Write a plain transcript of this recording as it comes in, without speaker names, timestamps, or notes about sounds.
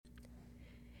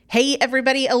Hey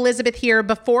everybody, Elizabeth here.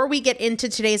 Before we get into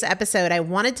today's episode, I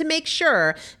wanted to make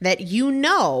sure that you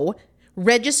know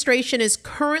registration is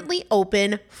currently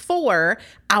open for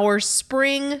our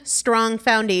Spring Strong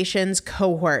Foundations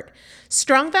cohort.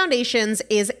 Strong Foundations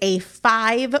is a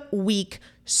 5-week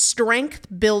strength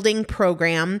building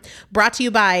program brought to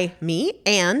you by me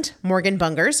and Morgan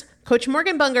Bungers. Coach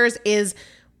Morgan Bungers is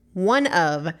one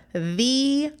of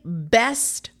the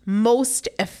best, most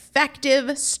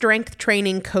effective strength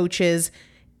training coaches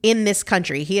in this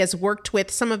country. He has worked with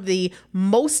some of the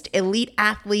most elite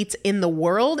athletes in the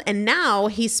world, and now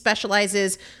he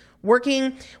specializes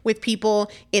working with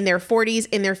people in their 40s,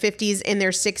 in their 50s, in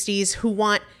their 60s who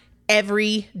want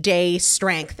everyday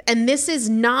strength. And this is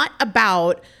not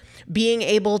about being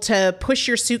able to push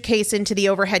your suitcase into the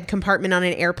overhead compartment on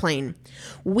an airplane.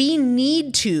 We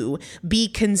need to be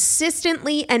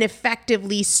consistently and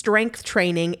effectively strength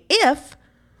training if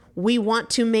we want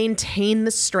to maintain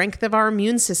the strength of our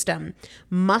immune system.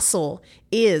 Muscle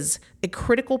is a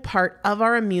critical part of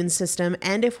our immune system,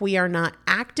 and if we are not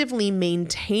actively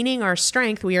maintaining our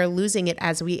strength, we are losing it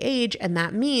as we age, and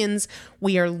that means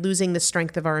we are losing the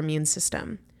strength of our immune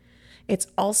system. It's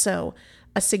also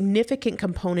a significant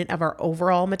component of our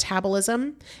overall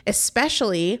metabolism,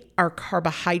 especially our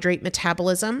carbohydrate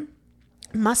metabolism.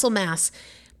 Muscle mass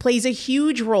plays a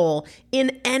huge role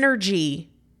in energy,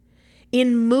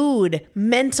 in mood,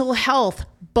 mental health,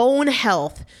 bone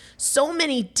health, so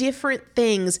many different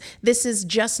things. This is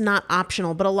just not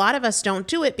optional, but a lot of us don't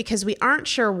do it because we aren't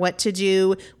sure what to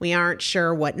do. We aren't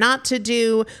sure what not to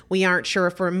do. We aren't sure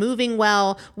if we're moving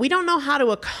well. We don't know how to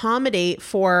accommodate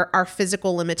for our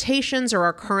physical limitations or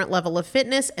our current level of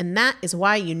fitness, and that is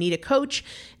why you need a coach,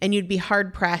 and you'd be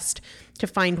hard-pressed to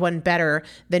find one better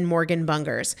than Morgan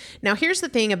Bungers. Now, here's the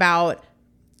thing about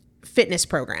fitness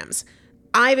programs.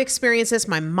 I've experienced this.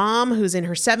 My mom, who's in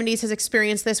her 70s, has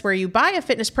experienced this, where you buy a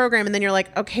fitness program and then you're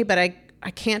like, okay, but I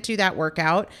can't do that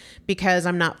workout because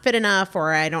I'm not fit enough,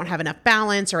 or I don't have enough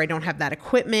balance, or I don't have that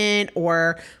equipment,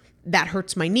 or that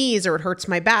hurts my knees, or it hurts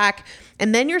my back.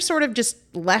 And then you're sort of just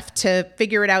left to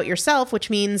figure it out yourself, which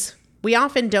means we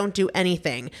often don't do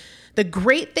anything. The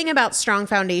great thing about Strong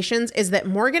Foundations is that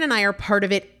Morgan and I are part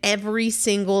of it every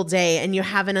single day, and you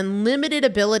have an unlimited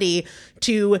ability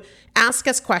to ask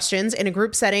us questions in a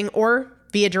group setting or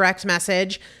via direct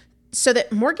message so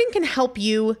that Morgan can help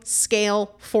you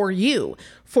scale for you,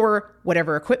 for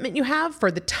whatever equipment you have, for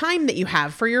the time that you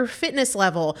have, for your fitness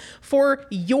level, for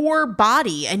your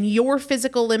body and your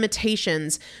physical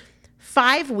limitations.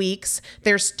 5 weeks,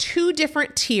 there's 2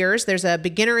 different tiers. There's a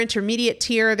beginner intermediate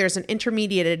tier. There's an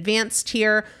intermediate advanced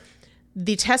tier.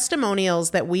 The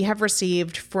testimonials that we have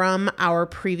received from our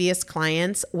previous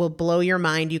clients will blow your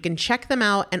mind. You can check them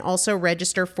out and also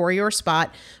register for your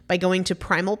spot by going to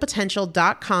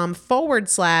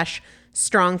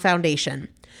primalpotential.com/strong foundation.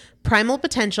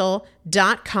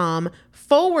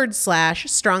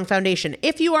 primalpotential.com/strong foundation.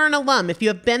 If you are an alum, if you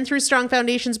have been through Strong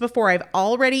Foundations before, I've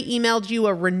already emailed you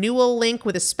a renewal link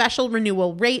with a special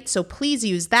renewal rate, so please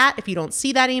use that. If you don't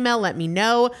see that email, let me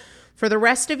know. For the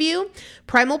rest of you,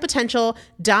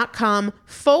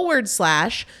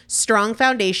 primalpotential.com/strong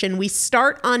foundation. We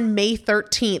start on May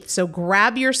 13th, so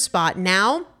grab your spot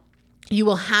now. You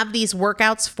will have these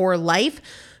workouts for life.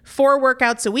 4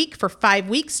 workouts a week for 5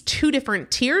 weeks, 2 different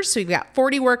tiers. So you've got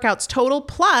 40 workouts total.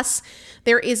 Plus,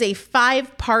 there is a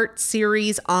 5-part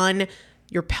series on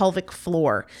your pelvic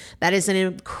floor. That is an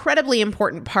incredibly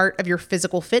important part of your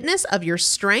physical fitness, of your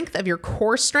strength, of your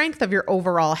core strength, of your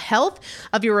overall health,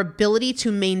 of your ability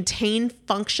to maintain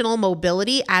functional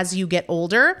mobility as you get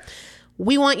older.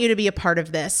 We want you to be a part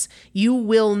of this. You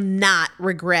will not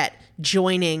regret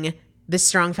joining the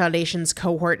Strong Foundations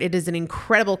cohort. It is an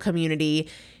incredible community.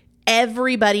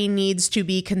 Everybody needs to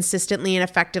be consistently and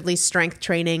effectively strength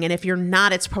training. And if you're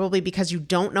not, it's probably because you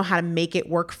don't know how to make it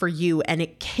work for you. And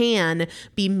it can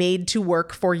be made to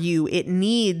work for you. It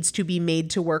needs to be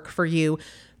made to work for you.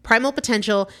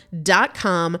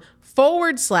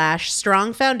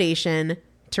 primalpotential.com/strong foundation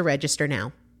to register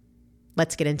now.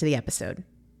 Let's get into the episode.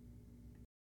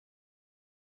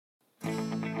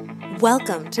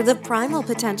 Welcome to the Primal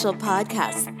Potential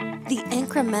Podcast, the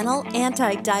incremental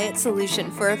anti-diet solution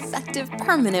for effective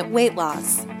permanent weight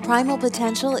loss. Primal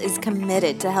Potential is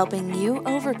committed to helping you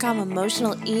overcome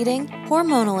emotional eating,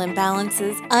 hormonal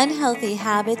imbalances, unhealthy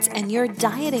habits, and your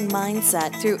dieting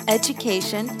mindset through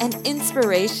education and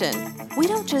inspiration. We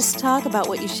don't just talk about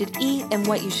what you should eat and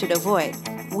what you should avoid.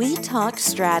 We talk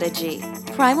strategy.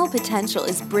 Primal Potential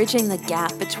is bridging the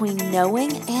gap between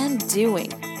knowing and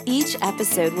doing. Each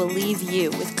episode will leave you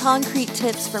with concrete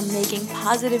tips for making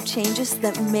positive changes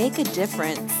that make a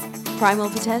difference.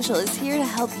 Primal Potential is here to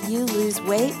help you lose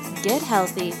weight, get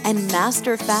healthy, and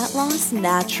master fat loss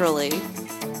naturally.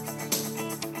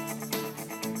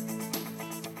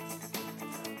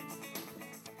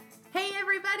 Hey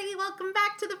everybody, welcome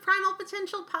back to the Primal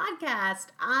Potential Podcast.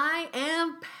 I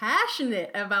am passionate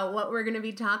about what we're going to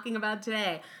be talking about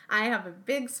today. I have a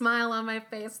big smile on my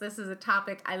face. This is a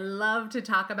topic I love to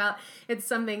talk about. It's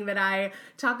something that I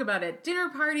talk about at dinner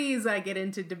parties. I get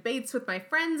into debates with my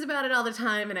friends about it all the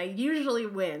time, and I usually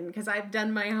win because I've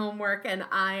done my homework and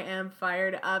I am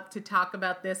fired up to talk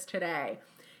about this today.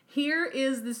 Here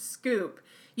is the scoop.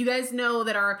 You guys know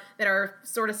that our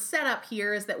sort of setup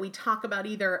here is that we talk about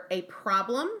either a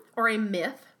problem or a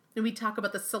myth, and we talk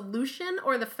about the solution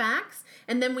or the facts,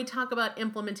 and then we talk about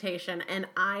implementation. And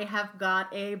I have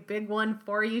got a big one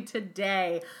for you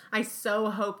today. I so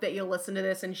hope that you'll listen to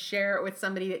this and share it with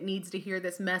somebody that needs to hear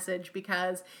this message,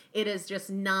 because it is just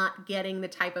not getting the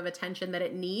type of attention that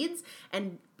it needs.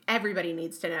 And everybody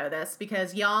needs to know this,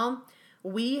 because y'all,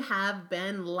 we have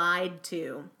been lied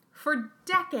to. For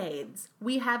decades,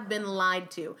 we have been lied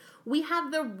to. We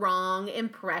have the wrong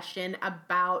impression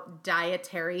about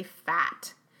dietary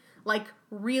fat. Like,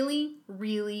 really,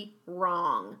 really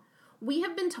wrong. We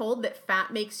have been told that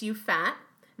fat makes you fat,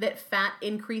 that fat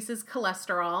increases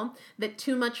cholesterol, that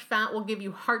too much fat will give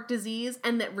you heart disease,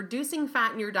 and that reducing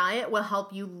fat in your diet will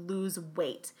help you lose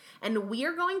weight. And we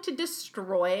are going to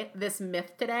destroy this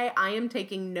myth today. I am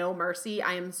taking no mercy.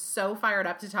 I am so fired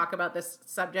up to talk about this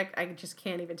subject. I just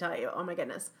can't even tell you. Oh my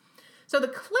goodness. So the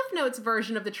Cliff Notes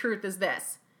version of the truth is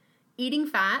this: eating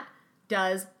fat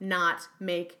does not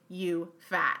make you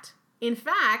fat. In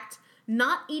fact,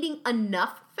 not eating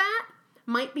enough fat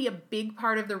might be a big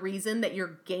part of the reason that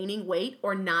you're gaining weight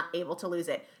or not able to lose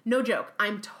it. No joke.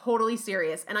 I'm totally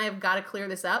serious, and I have got to clear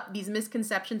this up. These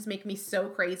misconceptions make me so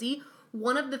crazy.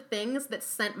 One of the things that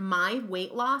sent my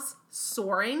weight loss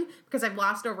soaring, because I've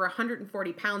lost over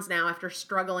 140 pounds now after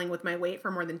struggling with my weight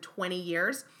for more than 20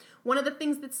 years, one of the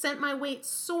things that sent my weight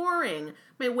soaring,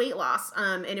 my weight loss,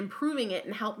 and improving it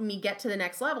and helping me get to the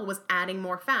next level was adding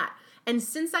more fat. And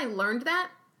since I learned that,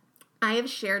 I have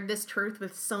shared this truth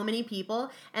with so many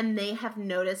people, and they have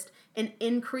noticed an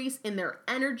increase in their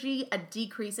energy, a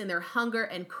decrease in their hunger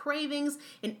and cravings,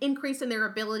 an increase in their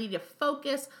ability to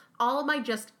focus, all by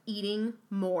just eating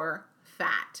more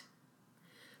fat.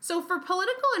 So for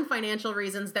political and financial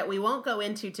reasons that we won't go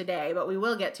into today, but we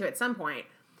will get to at some point,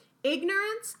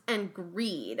 ignorance and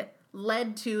greed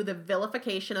led to the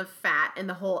vilification of fat and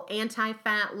the whole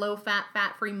anti-fat, low-fat,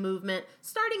 fat-free movement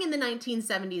starting in the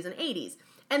 1970s and 80s.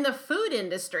 And the food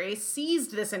industry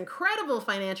seized this incredible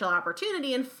financial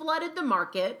opportunity and flooded the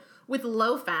market with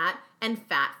low-fat and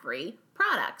fat-free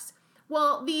products.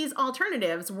 Well, these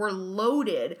alternatives were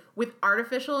loaded with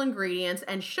artificial ingredients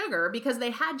and sugar because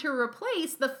they had to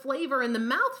replace the flavor and the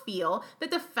mouthfeel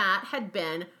that the fat had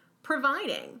been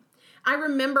providing. I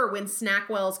remember when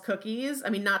Snackwell's cookies,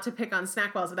 not to pick on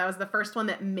Snackwell's, but that was the first one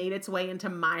that made its way into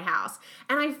my house.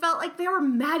 And I felt like they were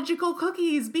magical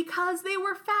cookies because they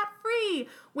were fat-free,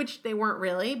 which they weren't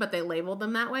really, but they labeled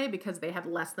them that way because they had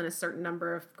less than a certain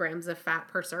number of grams of fat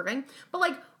per serving.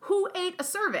 But who ate a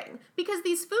serving? Because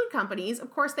these food companies, of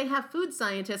course, they have food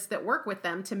scientists that work with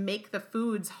them to make the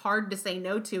foods hard to say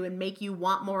no to and make you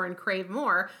want more and crave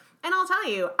more. And I'll tell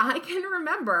you, I can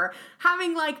remember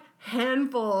having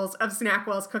handfuls of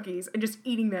Snackwell's cookies and just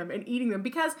eating them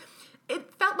because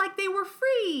it felt like they were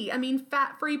free.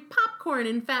 Fat-free popcorn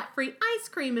and fat-free ice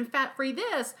cream and fat-free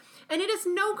this. And it is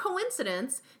no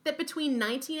coincidence that between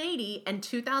 1980 and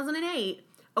 2008,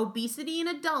 obesity in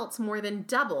adults more than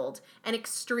doubled and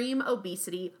extreme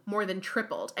obesity more than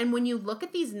tripled. And when you look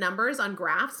at these numbers on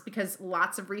graphs, because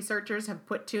lots of researchers have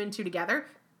put two and two together,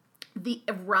 the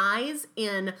rise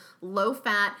in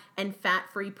low-fat and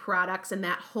fat-free products and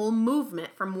that whole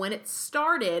movement from when it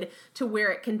started to where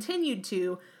it continued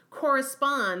to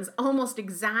corresponds almost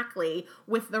exactly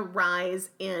with the rise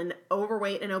in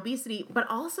overweight and obesity, but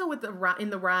also with the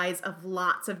rise of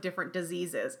lots of different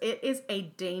diseases. It is a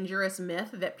dangerous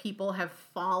myth that people have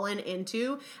fallen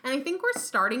into, and I think we're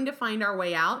starting to find our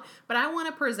way out, but I want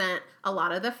to present a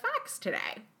lot of the facts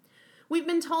today. We've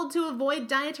been told to avoid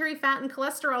dietary fat and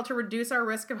cholesterol to reduce our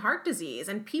risk of heart disease,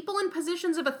 and people in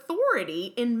positions of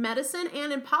authority in medicine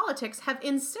and in politics have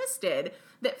insisted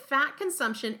that fat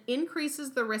consumption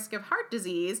increases the risk of heart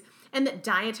disease and that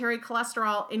dietary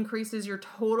cholesterol increases your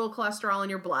total cholesterol in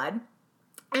your blood.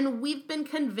 And we've been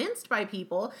convinced by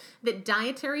people that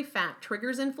dietary fat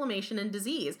triggers inflammation and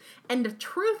disease. And the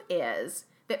truth is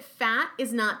that fat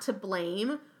is not to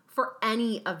blame for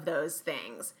any of those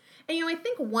things. And I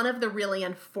think one of the really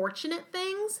unfortunate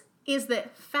things is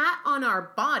that fat on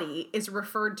our body is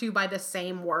referred to by the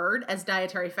same word as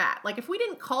dietary fat. Like if we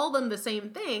didn't call them the same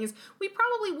things, we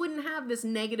probably wouldn't have this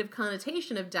negative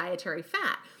connotation of dietary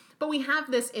fat. But we have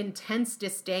this intense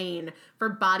disdain for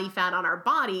body fat on our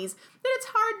bodies that it's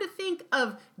hard to think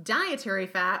of dietary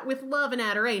fat with love and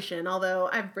adoration, although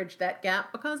I've bridged that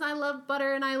gap because I love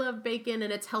butter and I love bacon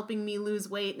and it's helping me lose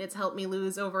weight and it's helped me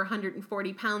lose over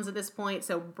 140 pounds at this point,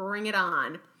 so bring it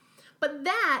on. But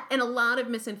that and a lot of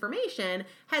misinformation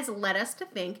has led us to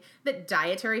think that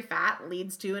dietary fat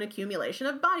leads to an accumulation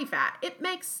of body fat. It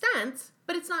makes sense,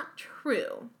 but it's not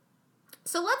true.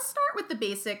 So let's start with the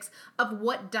basics of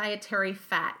what dietary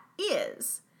fat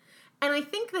is. And I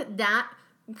think that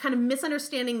kind of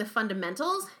misunderstanding the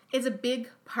fundamentals is a big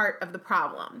part of the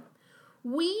problem.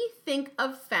 We think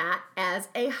of fat as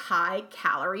a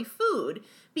high-calorie food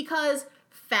because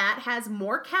fat has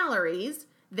more calories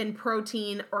than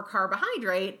protein or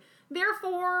carbohydrate.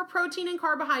 Therefore, protein and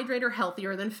carbohydrate are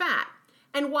healthier than fat.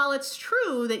 And while it's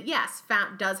true that yes,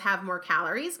 fat does have more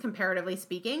calories, comparatively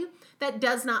speaking, that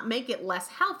does not make it less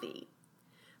healthy.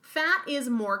 Fat is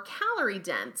more calorie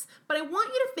dense, but I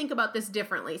want you to think about this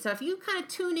differently. So if you kind of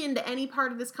tune into any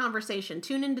part of this conversation,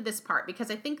 tune into this part because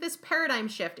I think this paradigm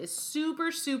shift is super,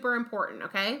 super important,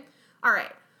 okay? All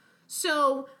right,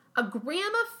 so a gram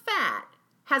of fat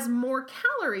has more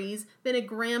calories than a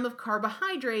gram of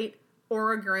carbohydrate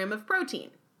or a gram of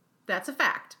protein. That's a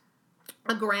fact.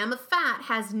 A gram of fat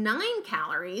has 9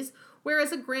 calories,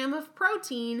 whereas a gram of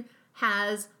protein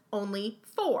has only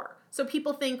 4. So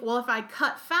people think, well, if I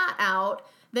cut fat out,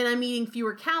 then I'm eating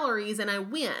fewer calories and I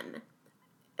win.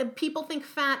 And people think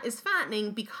fat is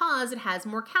fattening because it has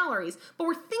more calories, but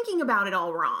we're thinking about it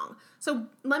all wrong. So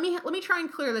let me try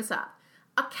and clear this up.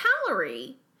 A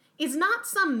calorie is not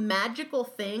some magical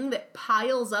thing that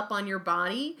piles up on your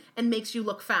body and makes you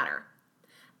look fatter.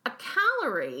 A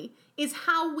calorie is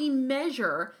how we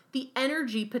measure the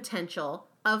energy potential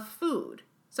of food.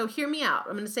 So hear me out.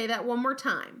 I'm going to say that one more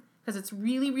time because it's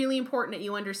really, really important that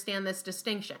you understand this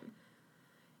distinction.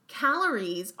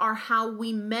 Calories are how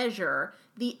we measure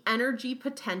the energy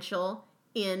potential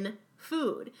in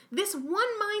food. This one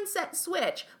mindset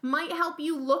switch might help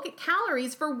you look at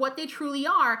calories for what they truly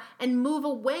are and move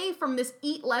away from this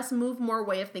eat less, move more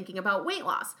way of thinking about weight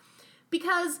loss.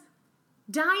 Because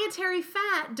dietary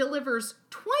fat delivers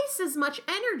twice as much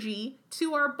energy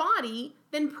to our body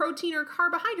than protein or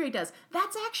carbohydrate does.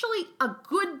 That's actually a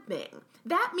good thing.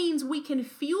 That means we can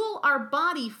fuel our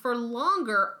body for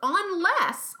longer on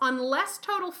less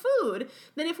total food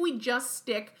than if we just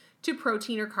stick to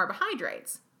protein or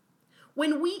carbohydrates.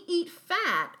 When we eat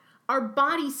fat, our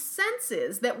body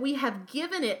senses that we have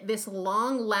given it this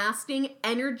long-lasting,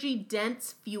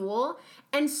 energy-dense fuel,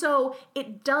 and so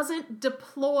it doesn't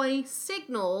deploy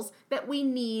signals that we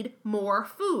need more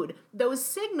food. Those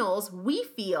signals we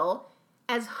feel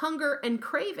as hunger and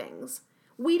cravings.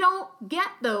 We don't get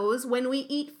those when we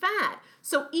eat fat.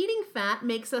 So eating fat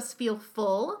makes us feel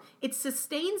full, it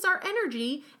sustains our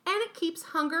energy, and it keeps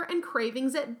hunger and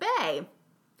cravings at bay.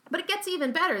 But it gets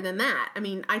even better than that. I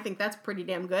mean, I think that's pretty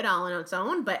damn good all on its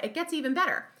own, but it gets even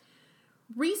better.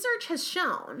 Research has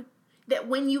shown that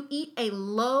when you eat a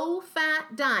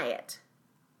low-fat diet,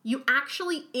 you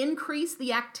actually increase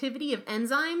the activity of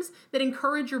enzymes that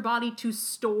encourage your body to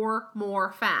store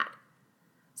more fat.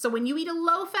 So when you eat a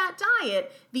low-fat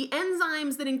diet, the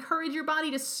enzymes that encourage your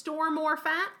body to store more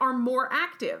fat are more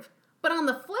active. But on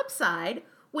the flip side,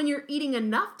 when you're eating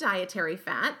enough dietary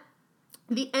fat,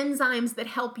 the enzymes that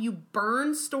help you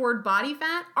burn stored body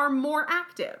fat are more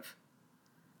active.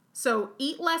 So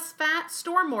eat less fat,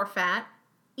 store more fat.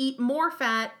 Eat more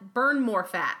fat, burn more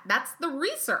fat. That's the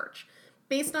research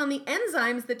based on the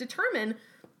enzymes that determine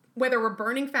whether we're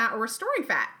burning fat or we're storing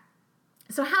fat.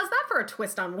 So how's that for a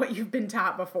twist on what you've been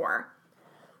taught before?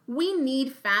 We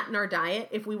need fat in our diet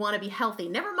if we want to be healthy.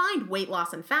 Never mind weight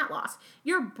loss and fat loss.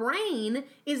 Your brain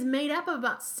is made up of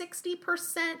about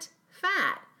 60%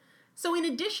 fat. So in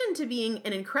addition to being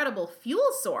an incredible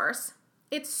fuel source,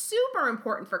 it's super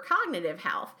important for cognitive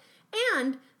health.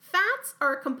 And fats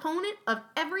are a component of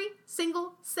every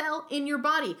single cell in your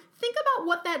body. Think about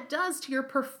what that does to your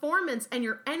performance and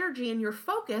your energy and your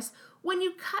focus when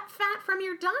you cut fat from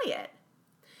your diet.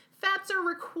 Fats are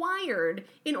required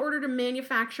in order to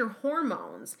manufacture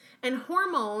hormones, and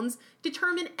hormones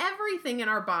determine everything in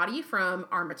our body from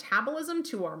our metabolism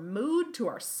to our mood to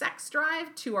our sex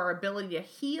drive to our ability to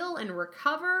heal and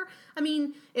recover. I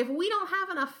mean, if we don't have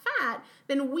enough fat,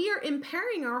 then we are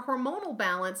impairing our hormonal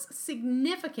balance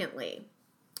significantly.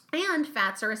 And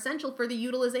fats are essential for the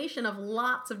utilization of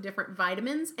lots of different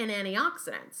vitamins and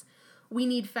antioxidants. We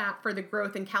need fat for the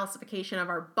growth and calcification of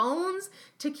our bones,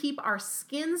 to keep our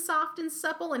skin soft and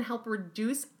supple and help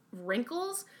reduce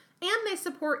wrinkles. And they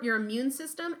support your immune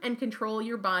system and control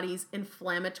your body's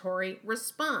inflammatory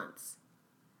response.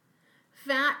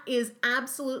 Fat is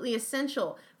absolutely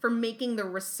essential for making the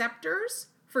receptors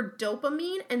for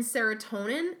dopamine and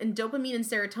serotonin. And dopamine and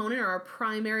serotonin are our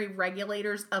primary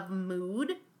regulators of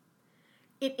mood.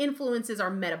 It influences our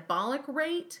metabolic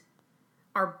rate,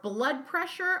 our blood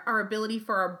pressure, our ability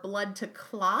for our blood to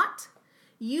clot.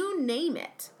 You name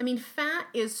it. I mean, fat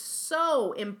is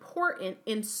so important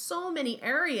in so many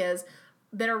areas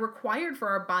that are required for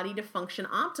our body to function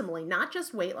optimally, not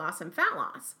just weight loss and fat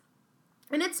loss.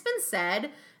 And it's been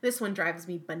said, this one drives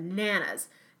me bananas,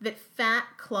 that fat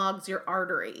clogs your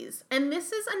arteries. And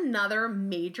this is another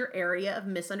major area of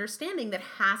misunderstanding that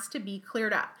has to be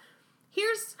cleared up.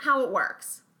 Here's how it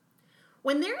works.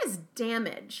 When there is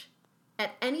damage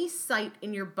at any site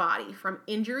in your body from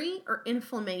injury or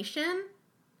inflammation,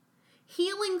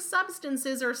 healing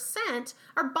substances are sent.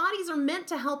 Our bodies are meant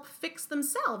to help fix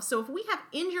themselves. So if we have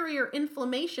injury or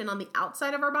inflammation on the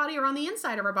outside of our body or on the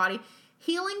inside of our body,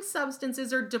 healing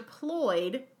substances are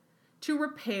deployed to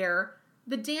repair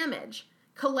the damage.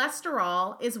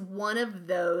 Cholesterol is one of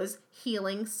those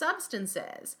healing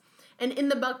substances. And in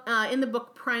the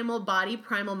book Primal Body,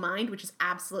 Primal Mind, which is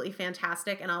absolutely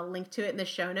fantastic, and I'll link to it in the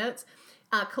show notes,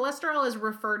 cholesterol is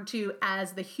referred to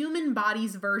as the human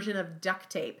body's version of duct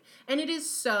tape. And it is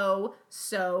so,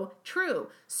 so true.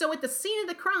 So at the scene of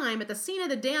the crime, at the scene of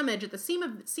the damage, at the scene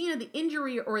of the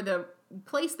injury or the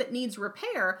place that needs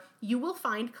repair, you will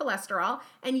find cholesterol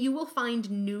and you will find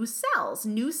new cells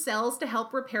to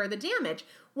help repair the damage.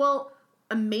 Well,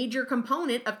 a major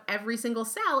component of every single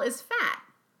cell is fat.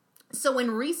 So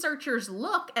when researchers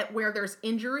look at where there's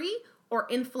injury or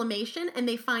inflammation and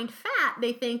they find fat,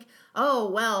 they think, oh,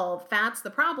 well, fat's the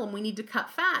problem. We need to cut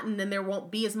fat and then there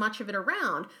won't be as much of it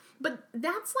around. But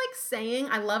that's like saying,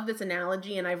 I love this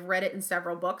analogy and I've read it in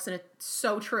several books and it's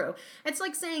so true. It's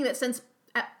like saying that since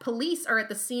police are at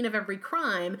the scene of every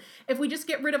crime, if we just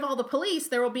get rid of all the police,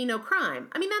 there will be no crime.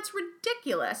 I mean, that's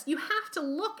ridiculous. You have to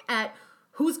look at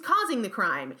who's causing the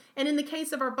crime. And in the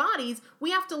case of our bodies,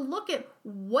 we have to look at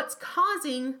what's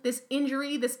causing this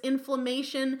injury, this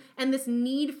inflammation, and this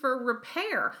need for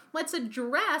repair. Let's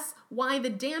address why the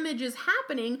damage is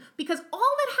happening, because all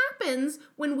that happens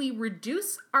when we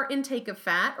reduce our intake of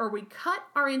fat or we cut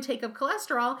our intake of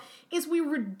cholesterol is we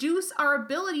reduce our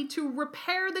ability to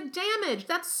repair the damage.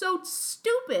 That's so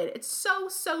stupid. It's so,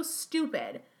 so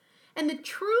stupid. And the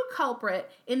true culprit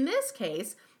in this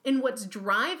case, in what's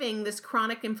driving this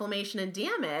chronic inflammation and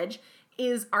damage,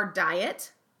 is our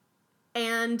diet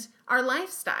and our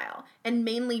lifestyle, and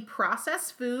mainly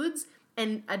processed foods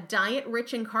and a diet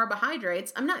rich in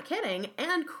carbohydrates, I'm not kidding,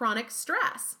 and chronic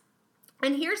stress.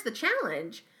 And here's the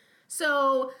challenge.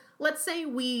 So let's say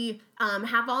we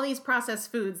have all these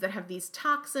processed foods that have these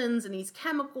toxins and these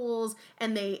chemicals,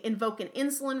 and they invoke an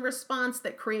insulin response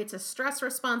that creates a stress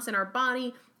response in our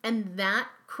body, and that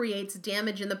creates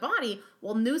damage in the body.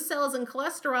 Well, new cells and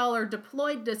cholesterol are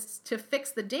deployed to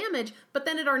fix the damage, but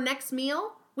then at our next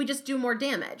meal, we just do more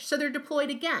damage. So they're deployed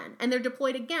again, and they're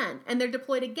deployed again, and they're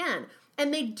deployed again.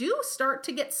 And they do start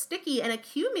to get sticky and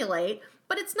accumulate,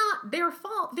 but it's not their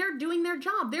fault. They're doing their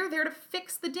job. They're there to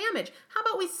fix the damage. How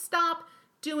about we stop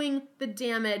doing the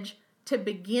damage to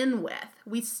begin with?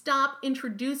 We stop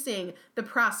introducing the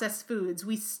processed foods.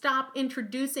 We stop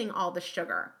introducing all the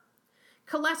sugar.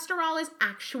 Cholesterol is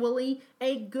actually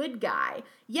a good guy.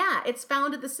 Yeah, it's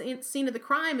found at the scene of the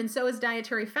crime, and so is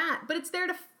dietary fat, but it's there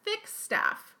to fix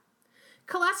stuff.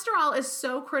 Cholesterol is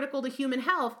so critical to human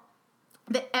health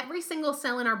that every single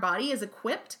cell in our body is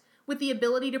equipped with the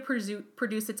ability to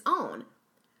produce its own.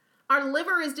 Our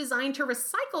liver is designed to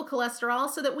recycle cholesterol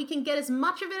so that we can get as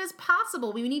much of it as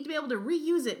possible. We need to be able to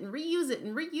reuse it and reuse it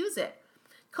and reuse it.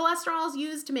 Cholesterol is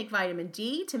used to make vitamin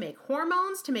D, to make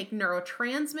hormones, to make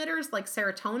neurotransmitters like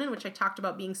serotonin, which I talked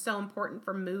about being so important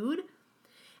for mood.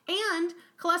 And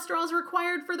cholesterol is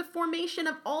required for the formation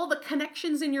of all the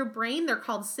connections in your brain. They're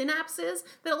called synapses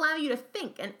that allow you to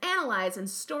think and analyze and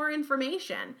store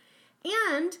information.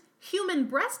 And human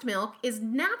breast milk is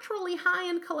naturally high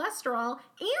in cholesterol,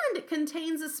 and it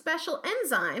contains a special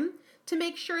enzyme to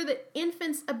make sure that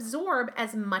infants absorb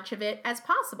as much of it as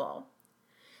possible.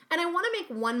 And I want to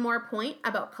make one more point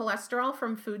about cholesterol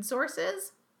from food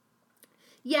sources.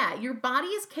 Yeah, your body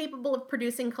is capable of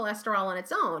producing cholesterol on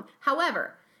its own.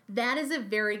 However, that is a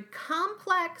very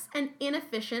complex and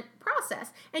inefficient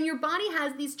process. And your body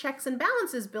has these checks and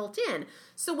balances built in.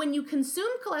 So when you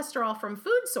consume cholesterol from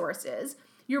food sources,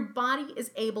 your body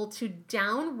is able to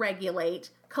downregulate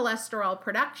cholesterol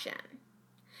production.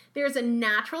 There's a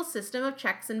natural system of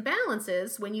checks and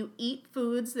balances. When you eat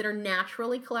foods that are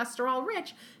naturally cholesterol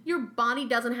rich, your body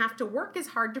doesn't have to work as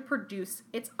hard to produce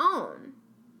its own.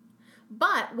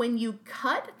 But when you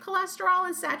cut cholesterol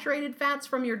and saturated fats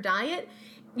from your diet,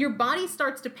 your body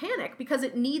starts to panic because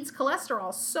it needs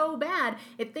cholesterol so bad,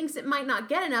 it thinks it might not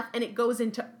get enough, and it goes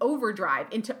into overdrive,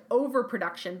 into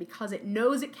overproduction, because it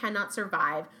knows it cannot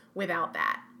survive without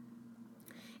that.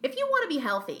 If you want to be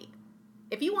healthy,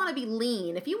 if you want to be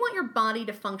lean, if you want your body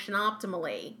to function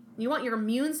optimally, you want your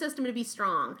immune system to be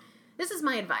strong, this is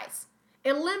my advice.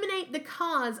 Eliminate the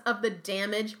cause of the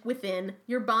damage within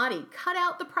your body. Cut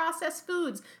out the processed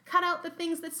foods. Cut out the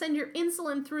things that send your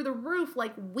insulin through the roof,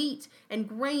 like wheat and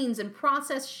grains and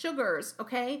processed sugars,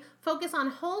 okay? Focus on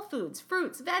whole foods,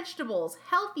 fruits, vegetables,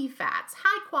 healthy fats,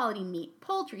 high quality meat,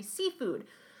 poultry, seafood.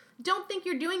 Don't think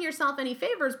you're doing yourself any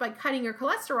favors by cutting your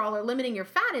cholesterol or limiting your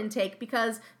fat intake,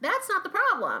 because that's not the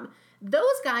problem. Those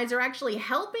guys are actually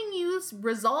helping you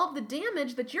resolve the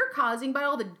damage that you're causing by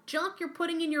all the junk you're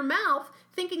putting in your mouth,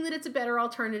 thinking that it's a better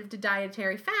alternative to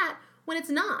dietary fat when it's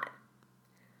not.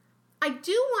 I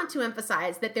do want to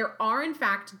emphasize that there are, in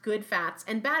fact, good fats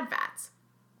and bad fats.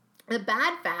 The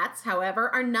bad fats, however,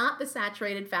 are not the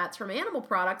saturated fats from animal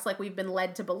products like we've been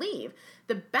led to believe.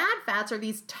 The bad fats are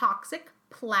these toxic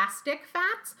plastic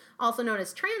fats, also known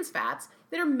as trans fats,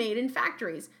 that are made in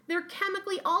factories. They're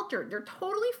chemically altered. They're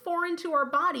totally foreign to our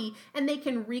body, and they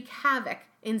can wreak havoc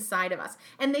inside of us.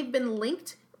 And they've been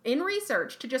linked in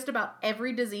research to just about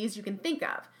every disease you can think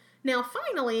of. Now,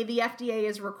 finally, the FDA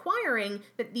is requiring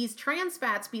that these trans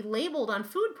fats be labeled on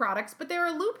food products, but there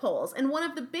are loopholes. And one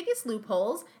of the biggest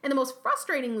loopholes, and the most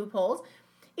frustrating loopholes,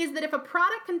 is that if a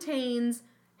product contains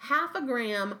 0.5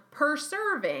 gram per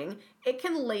serving, it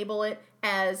can label it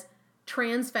as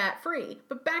trans fat free.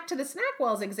 But back to the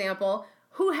SnackWell's example,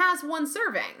 who has 1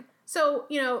 serving? So,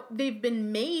 they've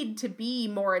been made to be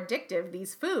more addictive,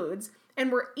 these foods,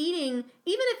 and we're eating,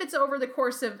 even if it's over the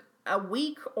course of a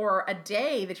week or a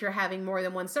day that you're having more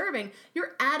than 1 serving,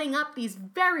 you're adding up these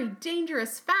very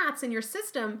dangerous fats in your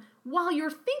system while you're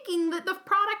thinking that the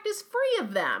product is free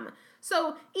of them.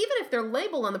 So even if they're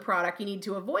labeled on the product, you need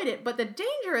to avoid it. But the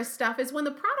dangerous stuff is when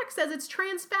the product says it's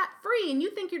trans fat free and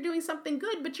you think you're doing something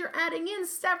good, but you're adding in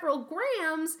several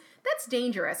grams. That's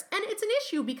dangerous. And it's an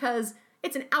issue because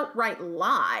it's an outright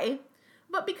lie,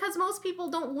 but because most people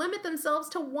don't limit themselves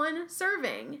to 1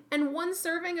 serving. And 1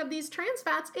 serving of these trans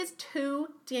fats is too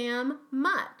damn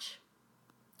much.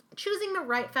 Choosing the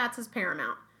right fats is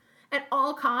paramount. At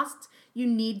all costs, you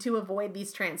need to avoid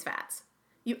these trans fats.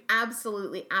 You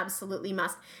absolutely, absolutely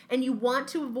must. And you want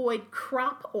to avoid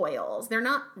crop oils. They're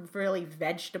not really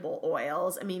vegetable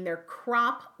oils. I mean, they're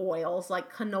crop oils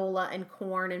like canola and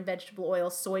corn and vegetable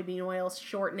oils, soybean oils,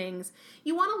 shortenings.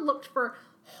 You want to look for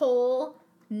whole,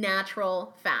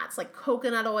 natural fats. Like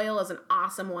coconut oil is an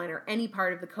awesome one, or any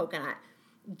part of the coconut.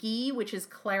 Ghee, which is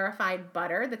clarified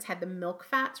butter that's had the milk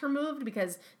fats removed,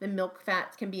 because the milk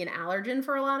fats can be an allergen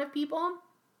for a lot of people.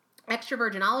 Extra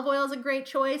virgin olive oil is a great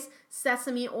choice.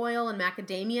 Sesame oil and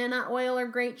macadamia nut oil are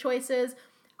great choices.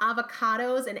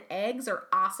 Avocados and eggs are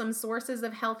awesome sources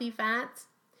of healthy fats.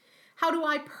 How do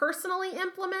I personally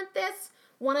implement this?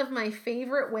 One of my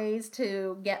favorite ways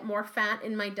to get more fat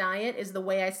in my diet is the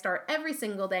way I start every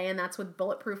single day, and that's with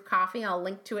Bulletproof Coffee. I'll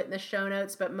link to it in the show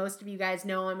notes, but most of you guys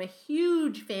know I'm a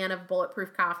huge fan of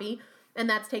Bulletproof Coffee, and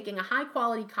that's taking a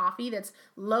high-quality coffee that's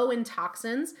low in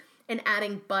toxins and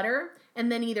adding butter, and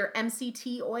then either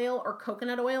MCT oil or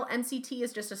coconut oil. MCT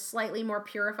is just a slightly more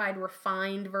purified,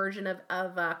 refined version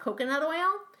of coconut oil.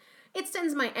 It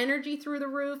sends my energy through the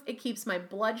roof. It keeps my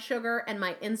blood sugar and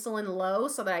my insulin low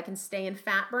so that I can stay in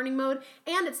fat burning mode,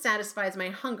 and it satisfies my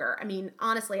hunger. I mean,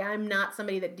 honestly, I'm not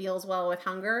somebody that deals well with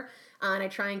hunger, and I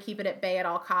try and keep it at bay at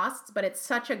all costs, but it's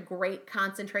such a great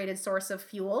concentrated source of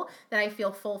fuel that I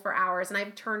feel full for hours, and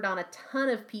I've turned on a ton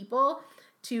of people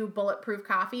to Bulletproof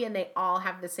Coffee, and they all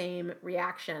have the same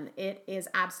reaction. It is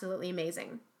absolutely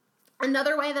amazing.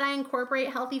 Another way that I incorporate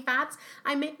healthy fats,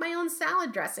 I make my own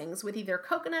salad dressings with either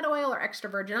coconut oil or extra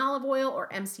virgin olive oil or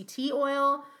MCT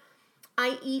oil.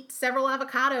 I eat several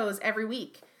avocados every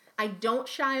week. I don't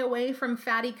shy away from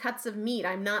fatty cuts of meat.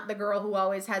 I'm not the girl who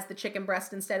always has the chicken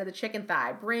breast instead of the chicken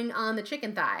thigh. Bring on the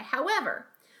chicken thigh. However,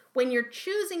 when you're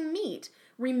choosing meat,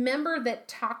 remember that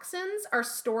toxins are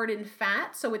stored in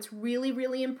fat, so it's really,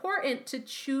 really important to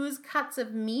choose cuts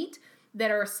of meat that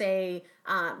are, say,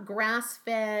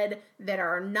 grass-fed, that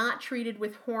are not treated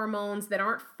with hormones, that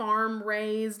aren't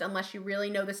farm-raised unless you really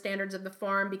know the standards of the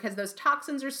farm, because those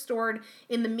toxins are stored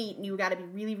in the meat, and you got to be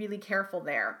really, really careful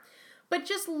there. But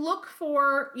just look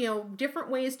for, different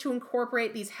ways to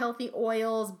incorporate these healthy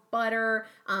oils, butter,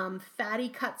 fatty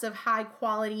cuts of high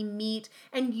quality meat,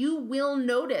 and you will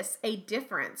notice a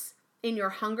difference in your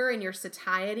hunger and your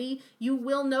satiety. You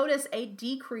will notice a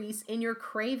decrease in your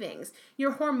cravings.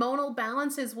 Your hormonal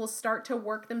balances will start to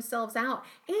work themselves out,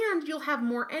 and you'll have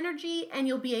more energy and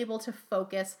you'll be able to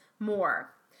focus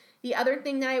more. The other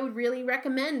thing that I would really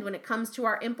recommend when it comes to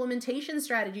our implementation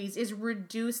strategies is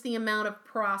reduce the amount of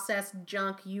processed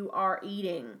junk you are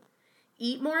eating.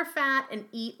 Eat more fat and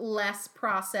eat less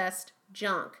processed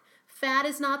junk. Fat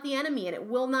is not the enemy, and it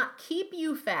will not keep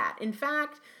you fat. In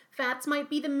fact, fats might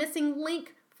be the missing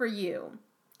link for you.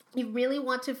 You really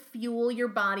want to fuel your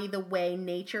body the way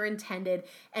nature intended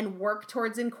and work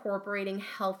towards incorporating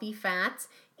healthy fats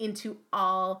into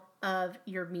all of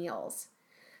your meals.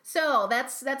 So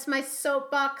that's my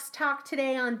soapbox talk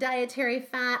today on dietary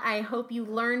fat. I hope you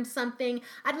learned something.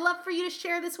 I'd love for you to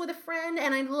share this with a friend,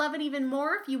 and I'd love it even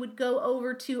more if you would go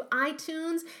over to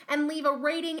iTunes and leave a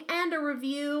rating and a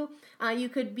review. You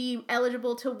could be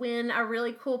eligible to win a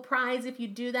really cool prize if you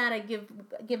do that. I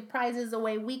give prizes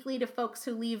away weekly to folks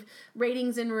who leave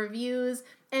ratings and reviews.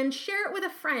 And share it with a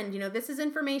friend. This is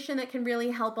information that can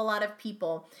really help a lot of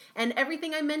people. And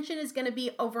everything I mentioned is going to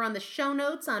be over on the show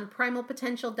notes on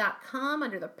primalpotential.com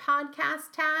under the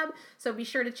podcast tab. So be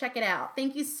sure to check it out.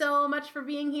 Thank you so much for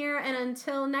being here. And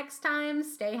until next time,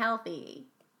 stay healthy.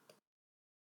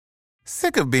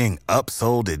 Sick of being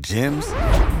upsold at gyms?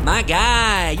 My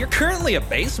guy, you're currently a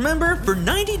base member? For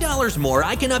 $90 more,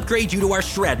 I can upgrade you to our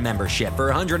Shred membership.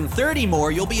 For $130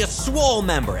 more, you'll be a Swole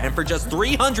member. And for just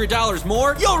 $300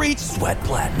 more, you'll reach Sweat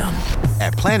Platinum.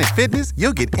 At Planet Fitness,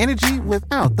 you'll get energy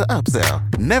without the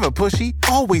upsell. Never pushy,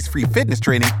 always free fitness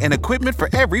training and equipment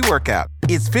for every workout.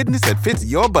 It's fitness that fits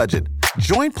your budget.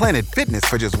 Join Planet Fitness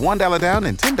for just $1 down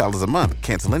and $10 a month.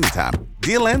 Cancel anytime.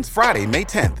 Deal ends Friday, May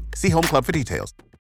 10th. See Home Club for details.